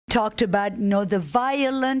talked about, the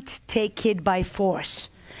violent take it by force.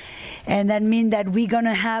 And that means that we're going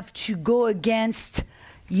to have to go against,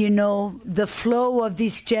 the flow of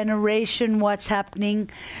this generation, what's happening,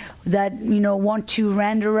 that, want to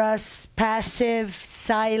render us passive,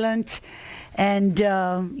 silent, and,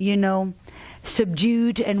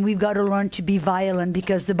 subdued, and we've got to learn to be violent,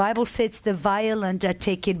 because the Bible says the violent that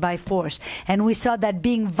take it by force. And we saw that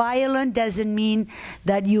being violent doesn't mean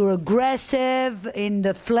that you're aggressive in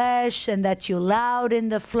the flesh and that you're loud in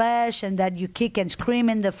the flesh and that you kick and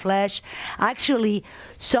scream in the flesh. Actually,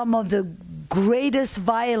 some of the greatest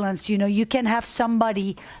violence, you can have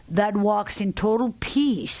somebody that walks in total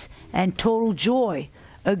peace and total joy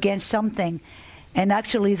against something. And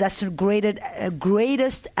actually, that's the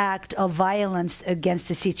greatest act of violence against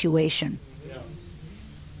the situation.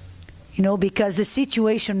 Yeah. Because the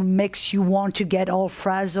situation makes you want to get all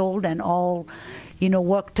frazzled and all,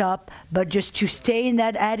 worked up. But just to stay in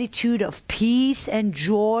that attitude of peace and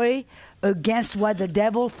joy against what the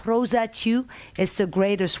devil throws at you is the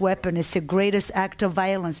greatest weapon. It's the greatest act of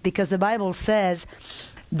violence. Because the Bible says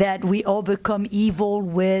that we overcome evil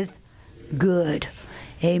with good.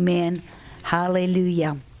 Amen.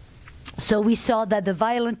 Hallelujah. So we saw that the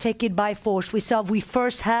violent take it by force. We saw we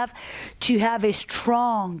first have to have a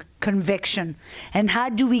strong conviction. And how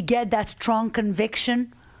do we get that strong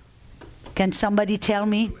conviction? Can somebody tell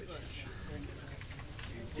me?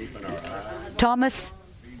 Thomas?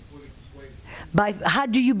 How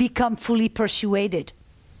do you become fully persuaded?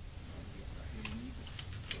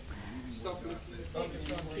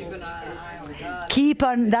 Keep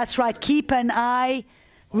an eye.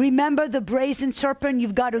 Remember the brazen serpent.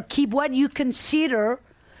 You've got to keep what you consider.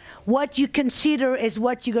 What you consider is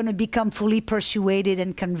what you're going to become fully persuaded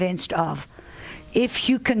and convinced of. If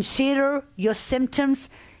you consider your symptoms,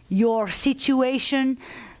 your situation,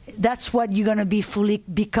 that's what you're going to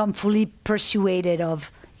become fully persuaded of.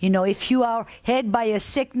 If you are hit by a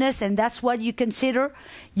sickness and that's what you consider,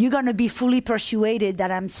 you're going to be fully persuaded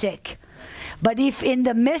that I'm sick. But if in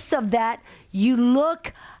the midst of that, you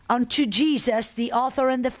look unto Jesus, the author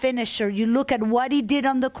and the finisher. You look at what he did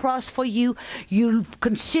on the cross for you. You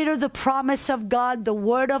consider the promise of God, the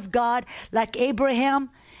word of God, like Abraham.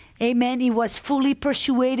 Amen. He was fully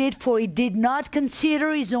persuaded, for he did not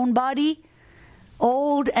consider his own body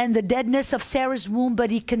old and the deadness of Sarah's womb,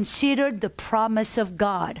 but he considered the promise of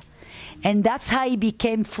God. And that's how he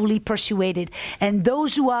became fully persuaded. And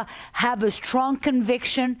those who have a strong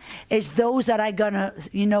conviction is those that are going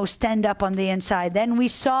to, stand up on the inside. Then we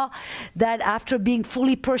saw that after being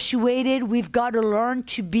fully persuaded, we've got to learn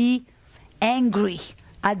to be angry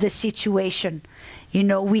at the situation.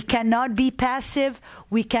 We cannot be passive.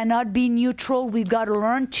 We cannot be neutral. We've got to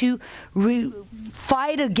learn to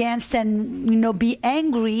fight against and, be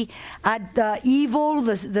angry at the evil,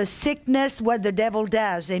 the sickness, what the devil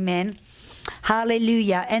does. Amen.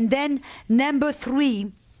 Hallelujah. And then number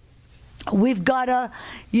 3, we've got to,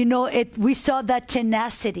 we saw that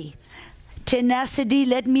tenacity. Tenacity,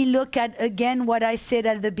 let me look at again what I said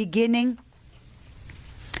at the beginning.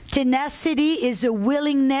 Tenacity is a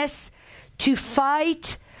willingness to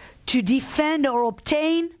fight, to defend or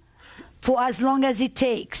obtain for as long as it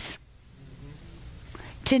takes.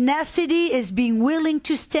 Tenacity is being willing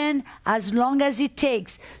to stand as long as it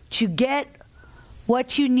takes to get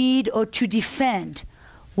what you need or to defend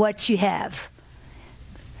what you have.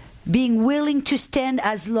 Being willing to stand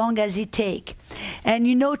as long as it takes. And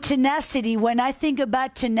tenacity, when I think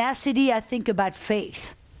about tenacity, I think about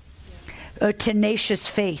faith. A tenacious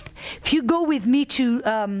faith. If you go with me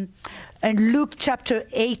to Luke chapter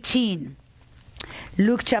 18.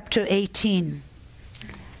 Luke chapter 18.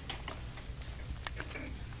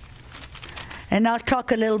 And I'll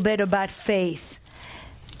talk a little bit about faith.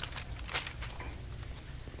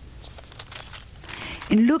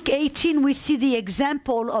 In Luke 18, we see the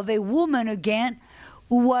example of a woman again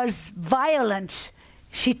who was violent.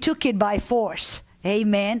 She took it by force.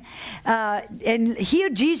 Amen. And here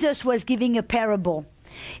Jesus was giving a parable.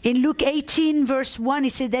 In Luke 18, verse 1, he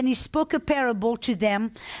said, "Then he spoke a parable to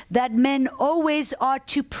them that men always ought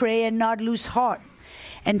to pray and not lose heart.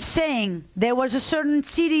 And saying, there was in a certain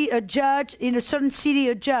city a judge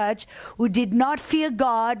who did not fear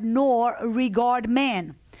God nor regard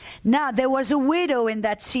man. Now there was a widow in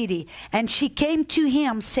that city, and she came to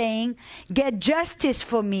him, saying, get justice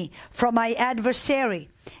for me from my adversary.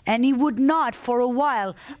 And he would not for a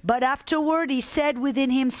while, but afterward he said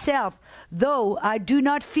within himself, though I do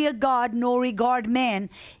not fear God nor regard man,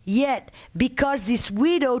 yet because this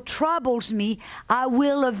widow troubles me, I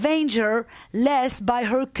will avenge her, lest by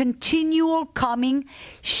her continual coming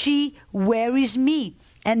she wearies me.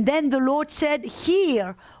 And then the Lord said,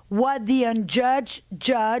 hear what the unjudged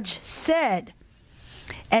judge said.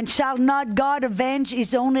 And shall not God avenge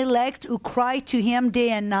his own elect who cry to him day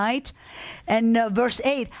and night? And verse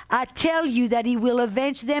 8, I tell you that he will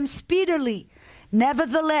avenge them speedily.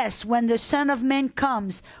 Nevertheless, when the Son of Man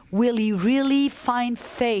comes, will he really find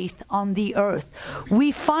faith on the earth?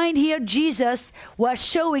 We find here Jesus was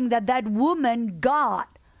showing that that woman got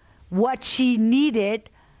what she needed,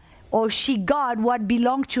 or she got what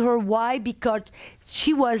belonged to her. Why? Because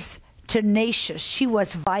she was tenacious. She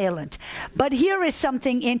was violent. But here is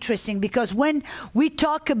something interesting, because when we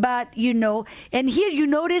talk about, and here you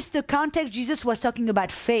notice the context, Jesus was talking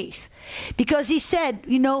about faith. Because he said,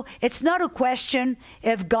 it's not a question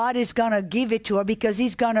if God is going to give it to her because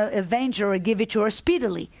he's going to avenge her or give it to her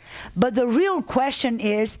speedily. But the real question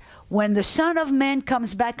is, when the Son of Man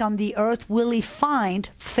comes back on the earth, will he find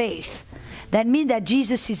faith? That means that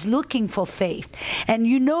Jesus is looking for faith. And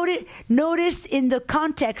you notice in the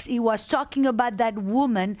context, he was talking about that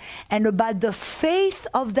woman and about the faith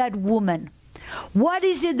of that woman. What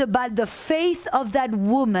is it about the faith of that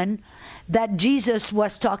woman that Jesus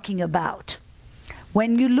was talking about?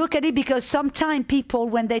 When you look at it, because sometimes people,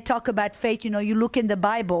 when they talk about faith, you look in the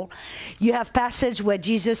Bible, you have passage where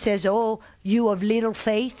Jesus says, oh, you of little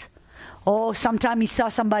faith. Or sometimes he saw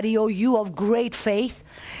somebody, oh, you of great faith.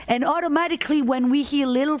 And automatically when we hear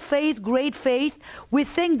little faith, great faith, we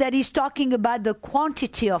think that he's talking about the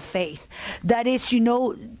quantity of faith. That is,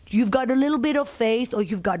 you've got a little bit of faith or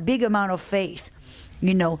you've got big amount of faith.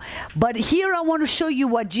 But here I want to show you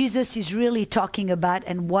what Jesus is really talking about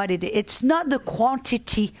and what it is. It's not the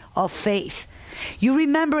quantity of faith. You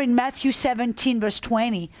remember in Matthew 17 verse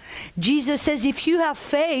 20, Jesus says, if you have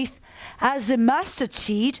faith as a mustard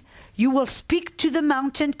seed, you will speak to the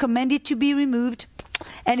mountain, command it to be removed,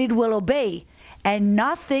 and it will obey, and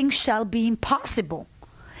nothing shall be impossible.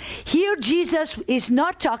 Here Jesus is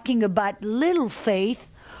not talking about little faith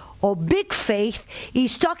or big faith.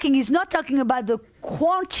 He's not talking about the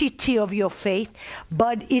quantity of your faith,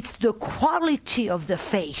 but it's the quality of the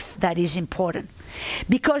faith that is important.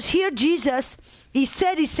 Because here Jesus, he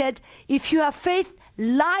said, if you have faith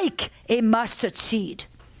like a mustard seed.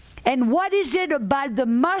 And what is it about the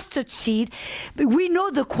mustard seed? We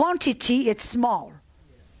know the quantity, it's small,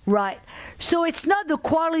 right? So it's not the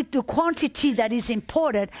quantity that is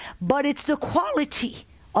important, but it's the quality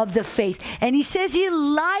of the faith. And he says here,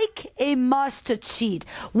 like a mustard seed.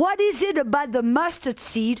 What is it about the mustard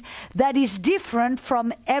seed that is different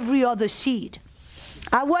from every other seed?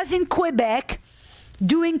 I was in Quebec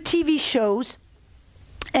doing TV shows,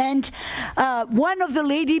 and one of the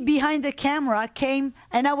lady behind the camera came,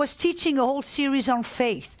 and I was teaching a whole series on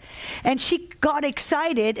faith. And she got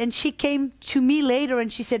excited, and she came to me later,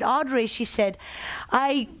 and she said, Audrey, she said,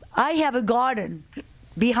 I have a garden.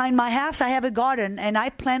 Behind my house, I have a garden, and I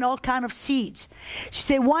plant all kind of seeds. She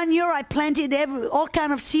said, 1 year I planted all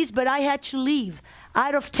kind of seeds, but I had to leave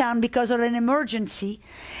out of town because of an emergency.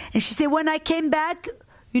 And she said, when I came back,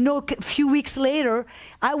 a few weeks later,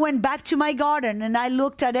 I went back to my garden and I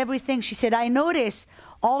looked at everything. She said, I noticed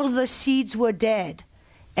all the seeds were dead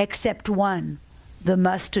except one, the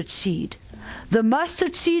mustard seed. The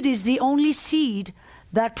mustard seed is the only seed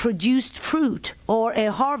that produced fruit or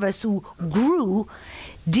a harvest, who grew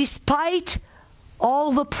despite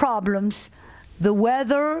all the problems, the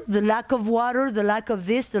weather, the lack of water, the lack of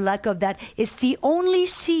this, the lack of that. It's the only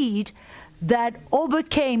seed that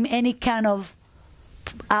overcame any kind of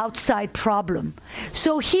outside problem.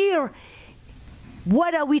 So here,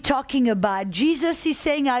 what are we talking about? Jesus is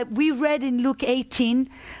saying, we read in Luke 18,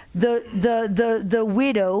 the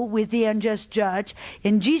widow with the unjust judge,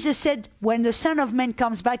 and Jesus said, when the Son of Man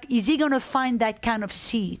comes back, is he going to find that kind of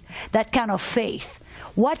seed, that kind of faith?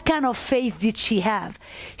 What kind of faith did she have?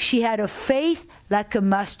 She had a faith like a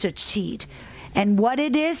mustard seed. And what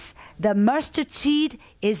it is, the mustard seed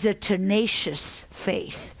is a tenacious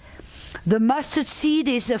faith. The mustard seed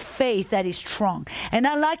is a faith that is strong. And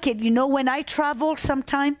I like it. When I travel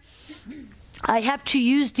sometime, I have to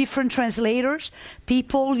use different translators,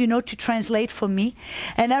 people, to translate for me.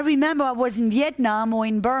 And I remember I was in Vietnam or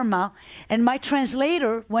in Burma, and my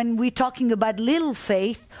translator, when we're talking about little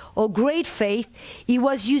faith or great faith, he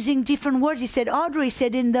was using different words. He said, Audrey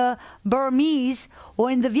said, in the Burmese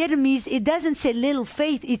or in the Vietnamese, it doesn't say little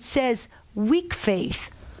faith, it says weak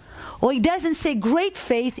faith. Or it doesn't say great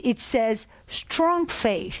faith, it says strong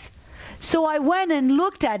faith. So I went and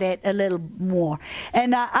looked at it a little more.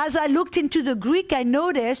 And as I looked into the Greek, I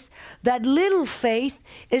noticed that little faith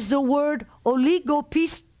is the word oligopistos,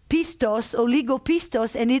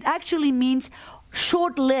 and it actually means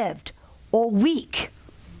short-lived or weak.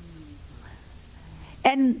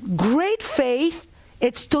 And great faith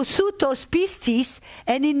It's tosutos pistis,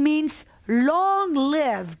 and it means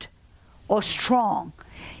long-lived or strong.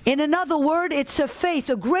 In another word, it's a faith,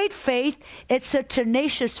 a great faith. It's a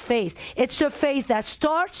tenacious faith. It's a faith that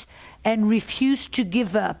starts and refuses to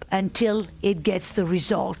give up until it gets the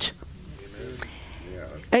result.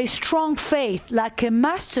 A strong faith, like a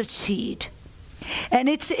mustard seed. And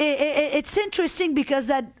it's interesting because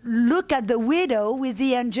that look at the widow with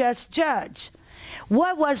the unjust judge.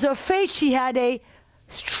 What was her faith? She had a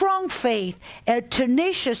strong faith, a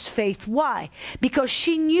tenacious faith. Why? Because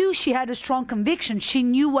she knew, she had a strong conviction. She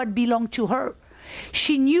knew what belonged to her.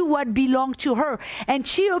 She knew what belonged to her. And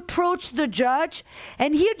she approached the judge.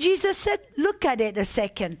 And here Jesus said, look at it a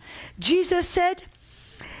second. Jesus said,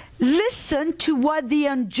 listen to what the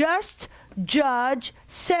unjust judge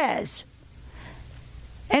says.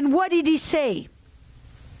 And what did he say?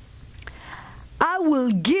 I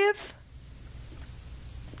will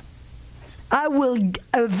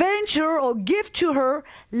avenge her or give to her,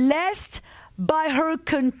 lest by her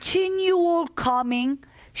continual coming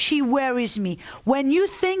she wearies me. When you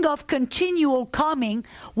think of continual coming,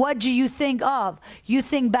 what do you think of? You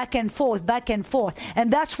think back and forth, back and forth. And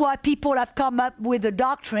that's why people have come up with the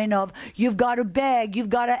doctrine of you've got to beg, you've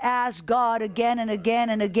got to ask God again and again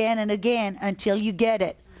and again and again until you get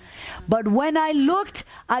it. But when I looked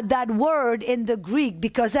at that word in the Greek,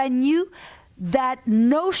 because I knew that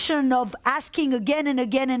notion of asking again and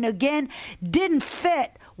again and again didn't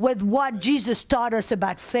fit with what Jesus taught us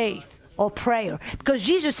about faith or prayer. Because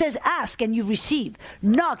Jesus says, ask and you receive.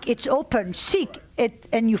 Knock, it's open. Seek it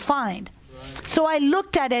and you find. So I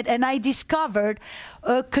looked at it and I discovered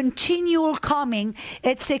a continual coming.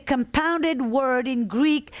 It's a compounded word in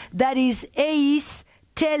Greek that is eis,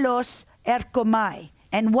 telos, erkomai.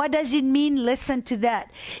 And what does it mean? Listen to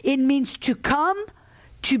that. It means to come,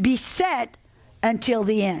 to be set, until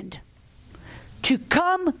the end. To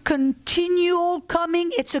come, continual coming.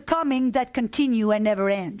 It's a coming that continue and never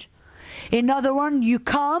end. In other words, you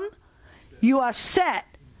come, you are set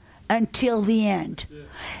until the end.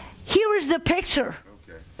 Here is the picture.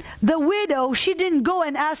 The widow, she didn't go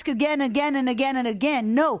and ask again, again, and again, and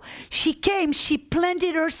again. No, she came, she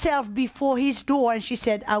planted herself before his door, and she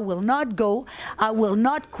said, I will not go, I will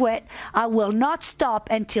not quit, I will not stop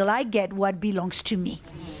until I get what belongs to me.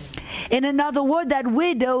 In another word, that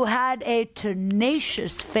widow had a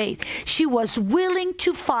tenacious faith. She was willing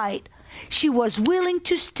to fight. She was willing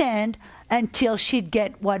to stand until she'd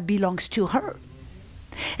get what belongs to her.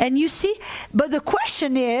 And you see, but the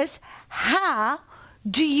question is, how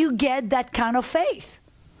do you get that kind of faith?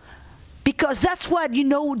 Because that's what,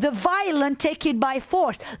 the violent take it by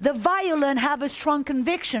force. The violent have a strong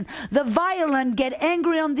conviction. The violent get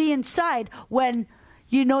angry on the inside when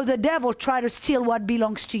the devil try to steal what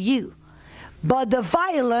belongs to you. But the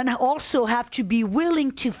violent also have to be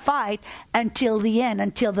willing to fight until the end,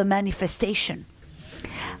 until the manifestation.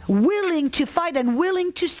 Willing to fight and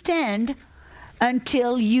willing to stand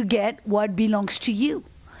until you get what belongs to you.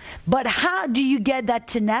 But how do you get that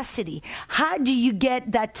tenacity? How do you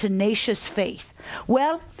get that tenacious faith?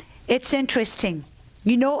 Well, it's interesting.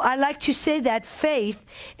 I like to say that faith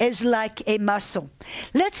is like a muscle.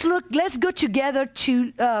 Let's go together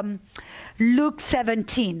to Luke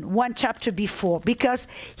 17, one chapter before, because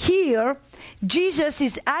here Jesus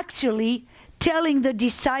is actually telling the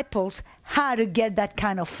disciples how to get that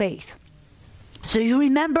kind of faith. So you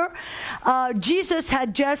remember, Jesus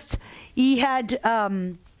had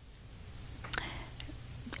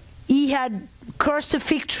cursed a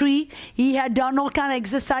fig tree. He had done all kind of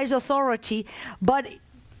exercise authority. But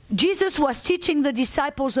Jesus was teaching the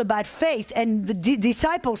disciples about faith. And the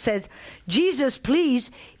disciple says, Jesus, please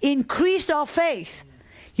increase our faith.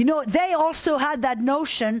 They also had that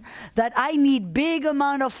notion that I need big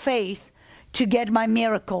amount of faith to get my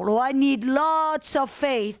miracle. Or I need lots of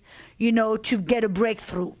faith, to get a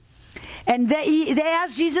breakthrough. And they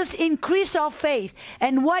asked Jesus, increase our faith.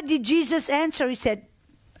 And what did Jesus answer? He said,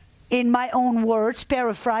 in my own words,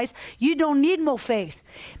 paraphrase, you don't need more faith.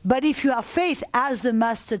 But if you have faith as the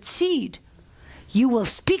mustard seed, you will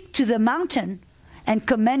speak to the mountain and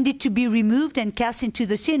command it to be removed and cast into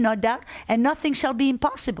the sea, no doubt, and nothing shall be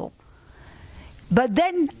impossible. But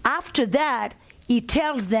then after that, he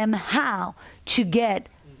tells them how to get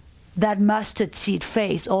that mustard seed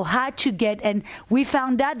faith, or how to get, and we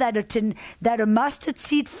found out that a mustard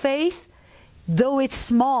seed faith, though it's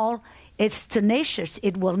small, it's tenacious.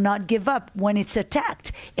 It will not give up when it's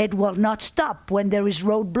attacked. It will not stop when there is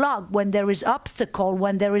roadblock, when there is obstacle,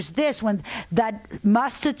 when there is this, when that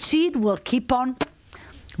mustard seed will keep on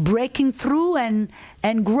breaking through and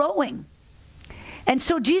growing. And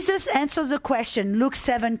so Jesus answers the question, Luke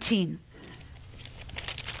 17.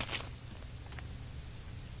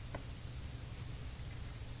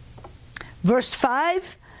 Verse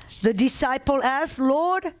 5, the disciple asked,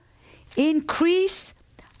 Lord, increase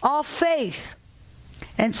our faith.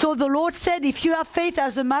 And so the Lord said, if you have faith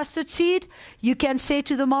as a mustard seed, you can say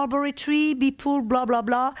to the mulberry tree, be pulled, blah, blah,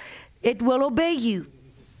 blah. It will obey you.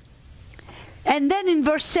 And then in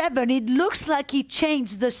verse 7, it looks like he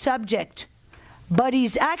changed the subject. But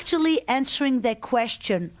he's actually answering that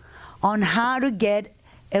question on how to get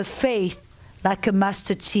a faith like a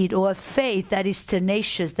mustard seed, or a faith that is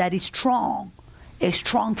tenacious, that is strong, a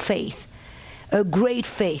strong faith, a great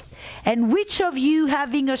faith. And which of you,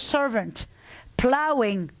 having a servant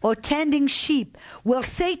plowing or tending sheep, will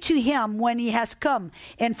say to him when he has come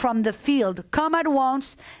in from the field, come at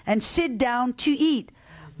once and sit down to eat?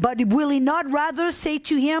 But will he not rather say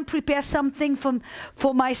to him, prepare something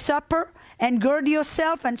for my supper, and gird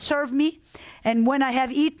yourself and serve me? And when I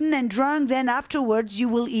have eaten and drunk, then afterwards you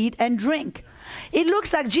will eat and drink. It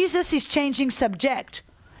looks like Jesus is changing subject.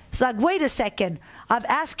 It's like, wait a second, I've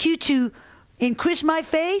asked you to increase my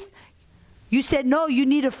faith. You said, no, you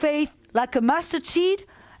need a faith like a mustard seed.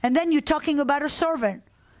 And then you're talking about a servant.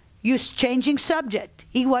 You're changing subject.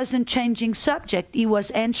 He wasn't changing subject. He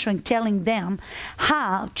was answering, telling them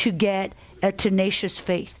how to get a tenacious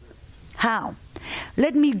faith. How?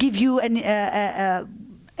 Let me give you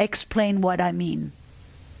explain what I mean.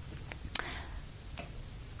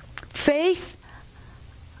 Faith,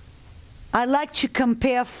 I like to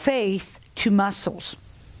compare faith to muscles.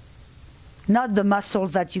 Not the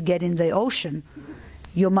muscles that you get in the ocean,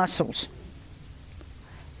 your muscles.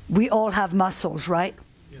 We all have muscles, right?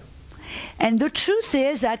 Yeah. And the truth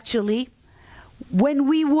is, actually, when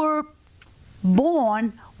we were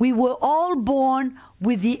born, we were all born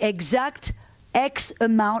with the exact X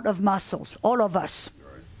amount of muscles, all of us.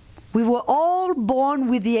 Right. We were all born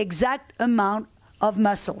with the exact amount of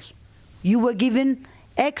muscles. You were given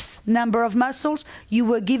X number of muscles, you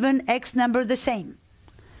were given X number the same.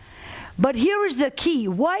 But here is the key.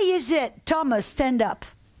 Why is it, Thomas, stand up?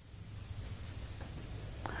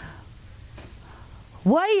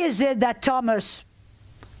 Why is it that Thomas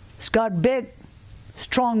has got big,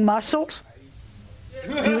 strong muscles?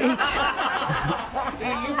 You eat. He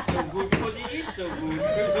looks so good because he eats so good.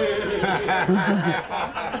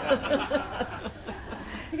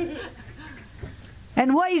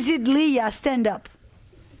 And why is it Leah, stand up?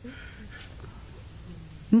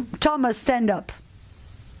 Thomas, stand up.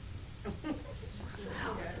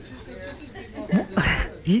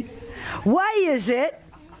 Why is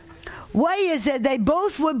it they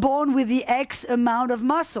both were born with the X amount of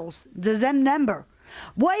muscles, the same number?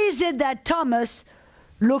 Why is it that Thomas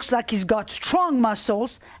looks like he's got strong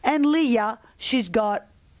muscles, and Leah, she's got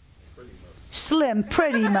slim,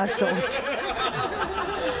 pretty muscles?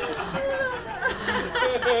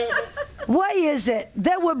 Why is it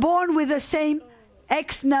they were born with the same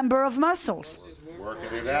X number of muscles?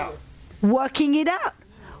 Working it out. Working it out.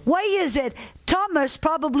 Why is it Thomas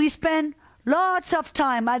probably spent lots of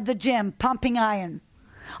time at the gym pumping iron?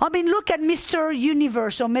 I mean, look at Mr.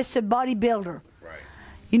 Universe or Mr. Bodybuilder. Right.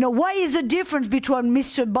 You know, why is the difference between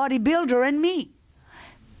Mr. Bodybuilder and me?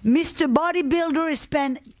 Mr. Bodybuilder has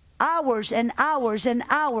spent hours and hours and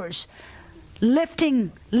hours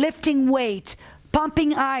lifting weight,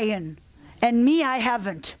 pumping iron, and me, I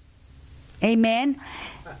haven't. Amen.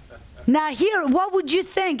 Now here, what would you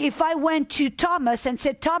think if I went to Thomas and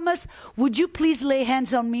said, Thomas, would you please lay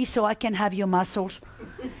hands on me so I can have your muscles?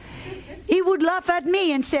 He would laugh at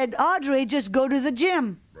me and said, Audrey, just go to the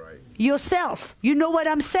gym yourself. You know what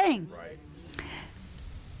I'm saying? Right.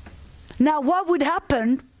 Now, what would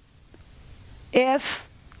happen if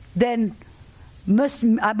then,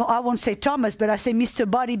 I won't say Thomas, but I say Mr.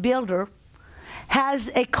 Bodybuilder has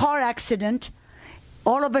a car accident.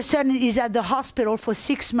 All of a sudden, he's at the hospital for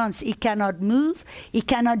 6 months. He cannot move. He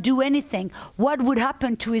cannot do anything. What would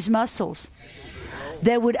happen to his muscles?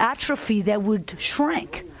 They would atrophy. They would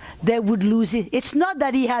shrink. They would lose it. It's not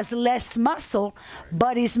that he has less muscle,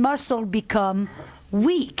 but his muscle become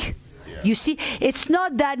weak. You see, it's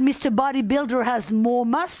not that Mr. Bodybuilder has more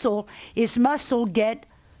muscle. His muscle get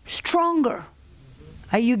stronger.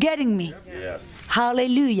 Are you getting me? Yes.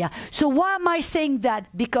 Hallelujah. So why am I saying that?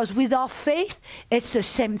 Because with our faith, it's the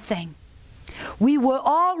same thing. We were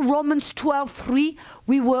all, Romans 12:3,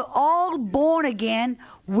 we were all born again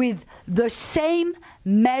with the same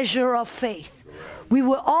measure of faith. We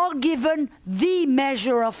were all given the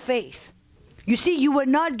measure of faith. You see, you were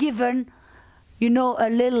not given, a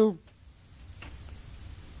little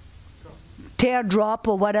teardrop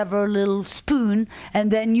or whatever, a little spoon,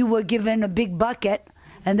 and then you were given a big bucket,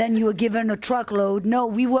 and then you were given a truckload. No,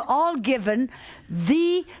 we were all given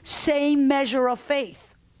the same measure of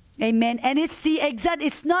faith. Amen. And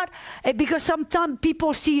it's not, because sometimes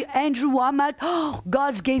people see Andrew Womack, oh,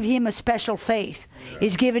 God's gave him a special faith.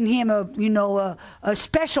 He's given him a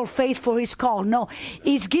special faith for his call. No,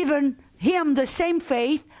 he's given him the same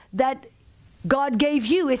faith that God gave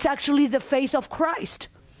you. It's actually the faith of Christ.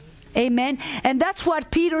 Amen. And that's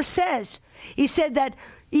what Peter says. He said that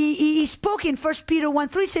he spoke in 1 Peter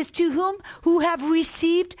 1:3, says, to whom who have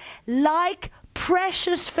received like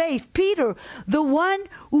precious faith. Peter, the one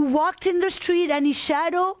who walked in the street and his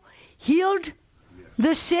shadow healed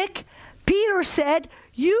the sick. Peter said,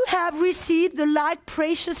 you have received the like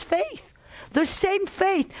precious faith. The same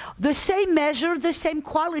faith, the same measure, the same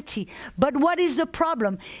quality. But what is the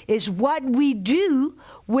problem? Is what we do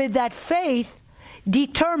with that faith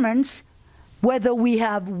determines whether we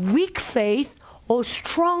have weak faith or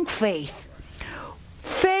strong faith.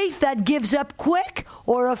 Faith that gives up quick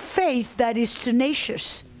or a faith that is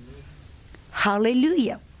tenacious.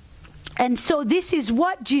 Hallelujah. And so this is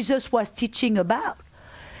what Jesus was teaching about.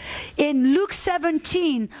 In Luke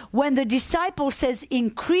 17, when the disciple says,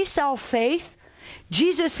 increase our faith,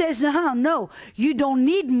 Jesus says, no, you don't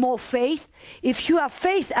need more faith. If you have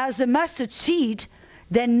faith as a mustard seed,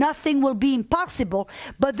 then nothing will be impossible.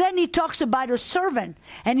 But then he talks about a servant.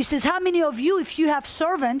 And he says, how many of you, if you have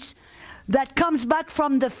servants that comes back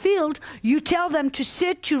from the field, you tell them to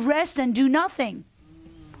sit, to rest, and do nothing?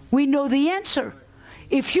 We know the answer.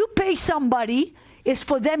 If you pay somebody, it's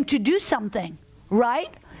for them to do something, right?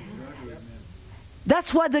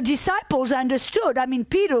 That's what the disciples understood. I mean,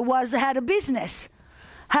 Peter had a business,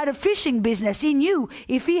 had a fishing business. He knew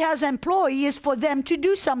if he has employees, for them to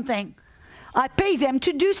do something. I pay them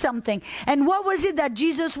to do something. And what was it that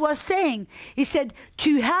Jesus was saying? He said,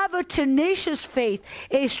 to have a tenacious faith,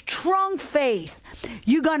 a strong faith,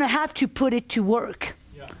 you're going to have to put it to work.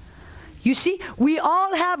 Yeah. You see, we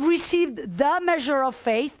all have received the measure of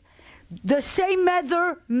faith, the same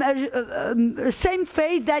same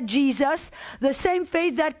faith that Jesus, the same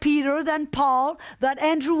faith that Peter, that Paul, that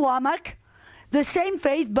Andrew Womack, the same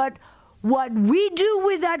faith, but what we do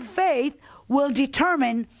with that faith will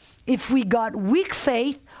determine if we got weak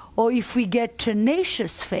faith or if we get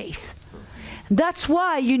tenacious faith. That's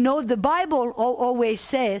why, the Bible always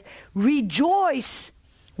says, rejoice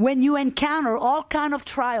when you encounter all kind of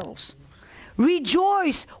trials.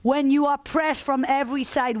 Rejoice when you are pressed from every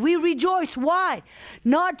side. We rejoice. Why?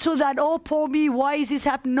 Not so that, oh, poor me, why is this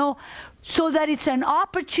happening? No, so that it's an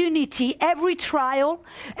opportunity. Every trial,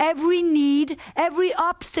 every need, every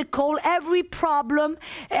obstacle, every problem.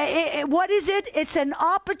 What is it? It's an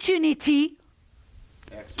opportunity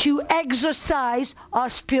to exercise our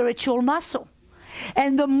spiritual muscle.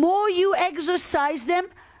 And the more you exercise them,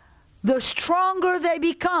 the stronger they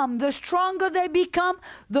become. The stronger they become,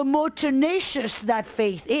 the more tenacious that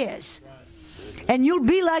faith is. And you'll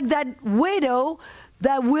be like that widow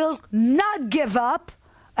that will not give up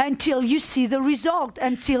until you see the result,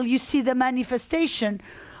 until you see the manifestation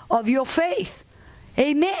of your faith.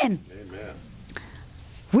 Amen. Amen.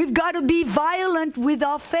 We've got to be violent with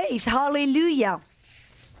our faith. Hallelujah.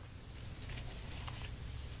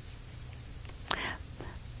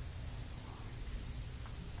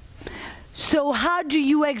 So how do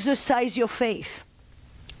you exercise your faith?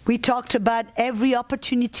 We talked about every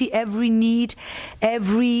opportunity, every need,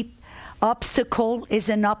 every obstacle is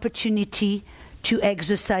an opportunity to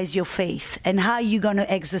exercise your faith. And how are you going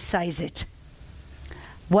to exercise it?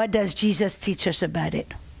 What does Jesus teach us about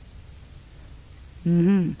it?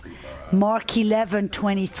 Mark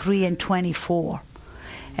 11:23 and 24.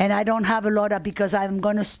 And I don't have a lot of, because I'm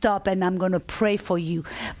going to stop and I'm going to pray for you.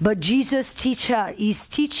 But Jesus is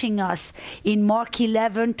teaching us in Mark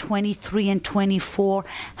 11:23 and 24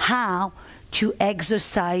 how to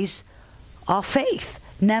exercise our faith.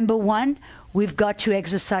 Number one, we've got to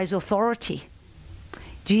exercise authority.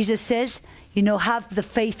 Jesus says, have the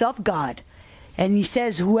faith of God. And he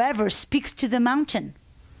says, whoever speaks to the mountain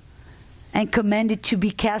and command it to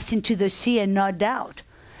be cast into the sea and not doubt.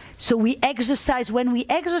 So when we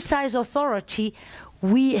exercise authority,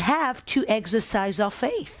 we have to exercise our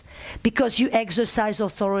faith, because you exercise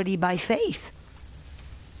authority by faith.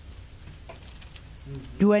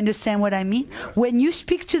 Do you understand what I mean? When you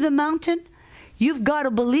speak to the mountain, you've got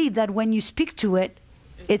to believe that when you speak to it,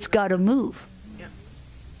 it's got to move.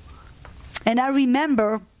 And I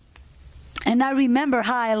remember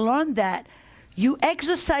how I learned that you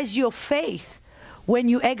exercise your faith when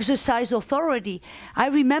you exercise authority. I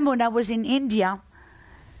remember when I was in India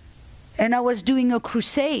and I was doing a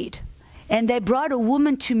crusade, and they brought a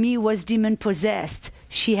woman to me who was demon possessed.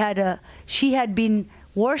 She had been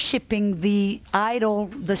worshiping the idol,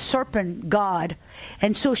 the serpent god,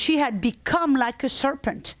 and so she had become like a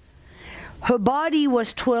serpent. Her body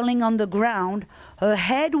was twirling on the ground. Her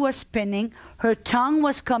head was spinning. Her tongue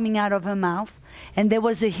was coming out of her mouth. And there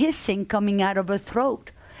was a hissing coming out of her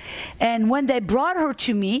throat. And when they brought her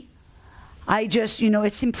to me, I just,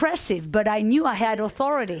 it's impressive, but I knew I had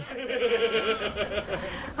authority.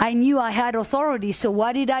 I knew I had authority, so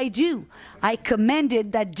what did I do? I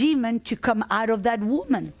commanded that demon to come out of that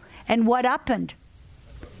woman. And what happened?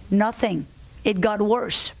 Nothing. It got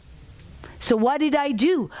worse. So what did I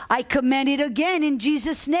do? I commanded again in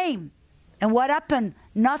Jesus' name. And what happened?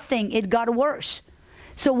 Nothing. It got worse.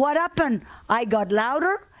 So what happened? I got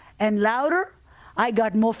louder and louder. I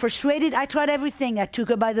got more frustrated. I tried everything. I took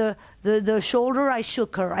her by the shoulder. I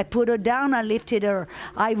shook her. I put her down. I lifted her.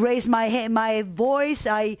 I raised my voice.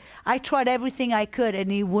 I tried everything I could,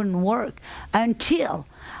 and it wouldn't work until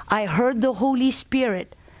I heard the Holy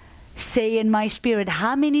Spirit say in my spirit,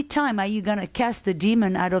 how many times are you going to cast the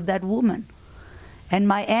demon out of that woman? And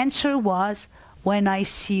my answer was, when I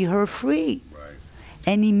see her free. Right.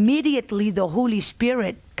 And immediately the Holy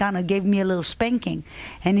Spirit kind of gave me a little spanking.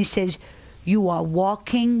 And he says, you are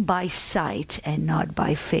walking by sight and not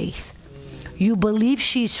by faith. You believe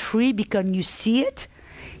she's free because you see it.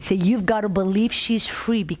 So you've got to believe she's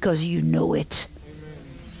free because you know it.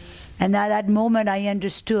 And at that moment I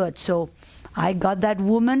understood. So I got that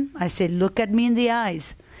woman. I said, look at me in the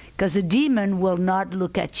eyes. Because a demon will not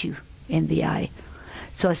look at you in the eye.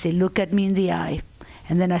 So I said, look at me in the eye.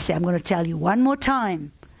 And then I said, I'm going to tell you one more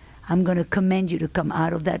time. I'm going to command you to come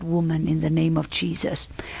out of that woman in the name of Jesus.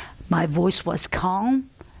 My voice was calm,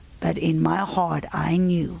 but in my heart I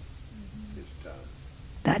knew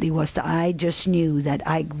that it was, I just knew that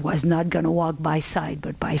I was not going to walk by sight,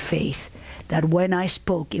 but by faith. That when I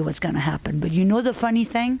spoke, it was going to happen. But you know the funny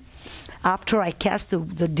thing? After I cast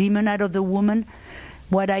the demon out of the woman,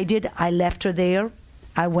 what I did, I left her there.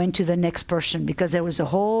 I went to the next person because there was a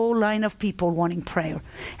whole line of people wanting prayer.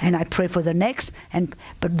 And I prayed for the next.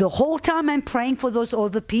 But the whole time I'm praying for those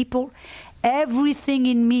other people, everything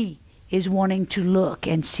in me is wanting to look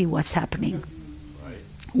and see what's happening. Right.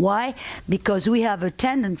 Why? Because we have a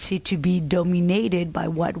tendency to be dominated by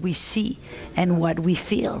what we see and what we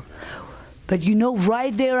feel. But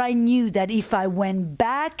right there I knew that if I went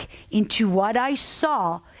back into what I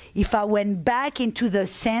saw, if I went back into the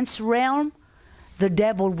sense realm, the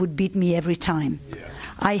devil would beat me every time. Yeah.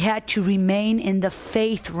 I had to remain in the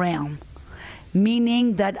faith realm,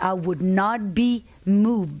 meaning that I would not be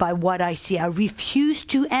moved by what I see. I refused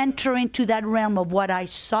to enter into that realm of what I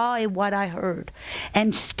saw and what I heard,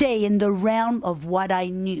 and stay in the realm of what I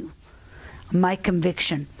knew, my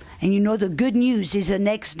conviction. And the good news is the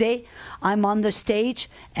next day I'm on the stage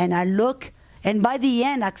and I look, and by the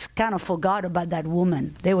end I kind of forgot about that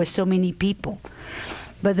woman. There were so many people.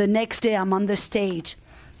 But the next day I'm on the stage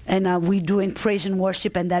and we're doing praise and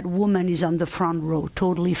worship, and that woman is on the front row,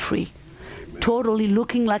 totally free. Amen. Totally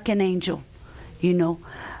looking like an angel,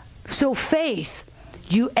 So faith,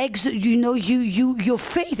 your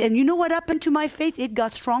faith, and you know what happened to my faith? It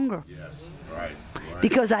got stronger. Yes, right.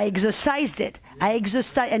 Because I exercised it.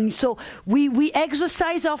 And so we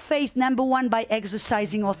exercise our faith, number one, by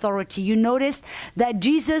exercising authority. You notice that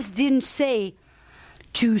Jesus didn't say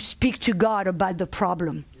to speak to God about the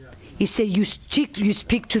problem. Yeah. He said you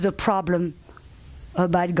speak to the problem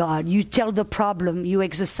about God. You tell the problem, you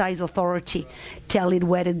exercise authority. Tell it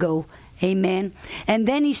where to go. Amen. And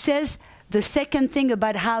then he says the second thing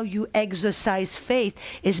about how you exercise faith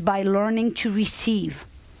is by learning to receive.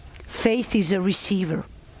 Faith is a receiver.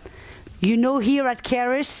 Here at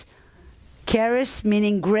Charis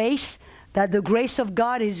meaning grace, that the grace of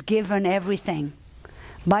God is given everything.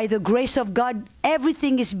 By the grace of God,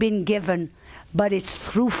 everything is been given, but it's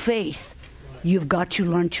through faith. You've got to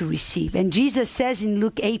learn to receive. And Jesus says in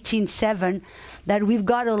Luke 18:7 that we've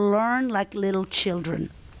got to learn like little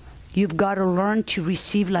children. You've got to learn to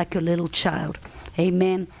receive like a little child.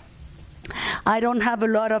 Amen. I don't have a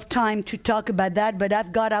lot of time to talk about that, but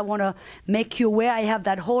I want to make you aware. I have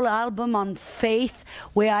that whole album on faith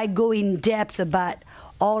where I go in depth about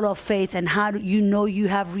all of faith and how you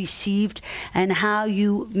have received, and how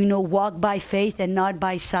you walk by faith and not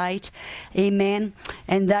by sight. Amen.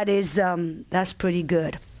 And that is that's pretty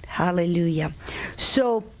good. Hallelujah.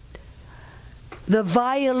 So the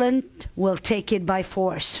violent will take it by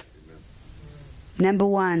force. Number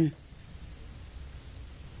one.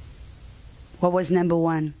 What was number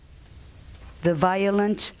one? The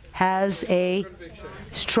violent has a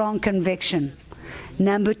strong conviction.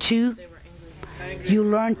 Number two, you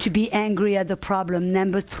learn to be angry at the problem.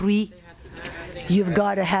 Number three, you've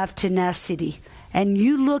got to have tenacity. And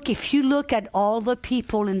if you look at all the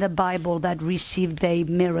people in the Bible that received a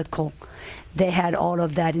miracle, they had all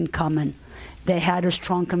of that in common. They had a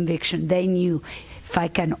strong conviction. They knew, if I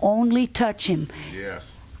can only touch him, Yes.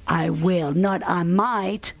 I will. Not I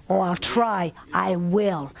might or I'll try. I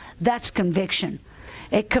will. That's conviction.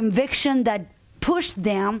 A conviction that pushed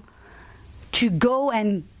them to go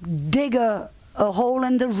and dig a hole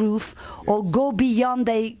in the roof, or go beyond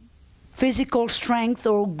their physical strength,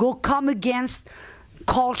 or go come against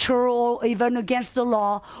culture, or even against the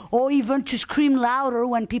law, or even to scream louder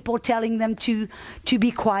when people are telling them to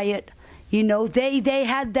be quiet. You know, they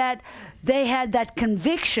had that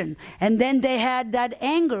conviction, and then they had that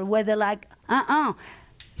anger where they're like,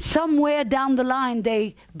 Somewhere down the line,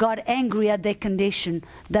 they got angry at their condition.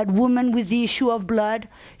 That woman with the issue of blood,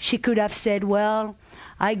 she could have said, well,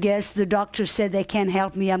 I guess the doctor said they can't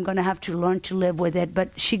help me. I'm going to have to learn to live with it.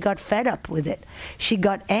 But she got fed up with it. She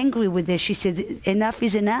got angry with it. She said, enough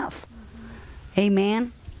is enough.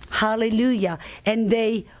 Amen. Hallelujah. And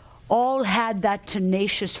they all had that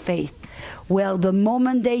tenacious faith. Well, the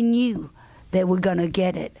moment they knew they were going to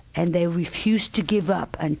get it, and they refused to give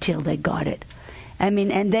up until they got it. I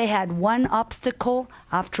mean, and they had one obstacle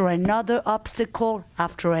after another obstacle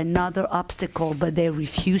after another obstacle, but they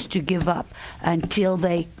refused to give up until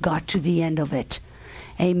they got to the end of it.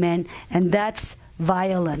 Amen. And that's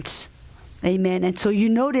violence. Amen. And so you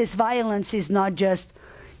notice violence is not just,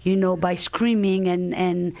 by screaming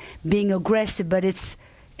and being aggressive, but it's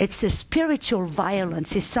a spiritual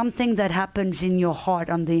violence. It's something that happens in your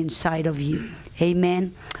heart on the inside of you.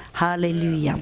 Amen. Hallelujah.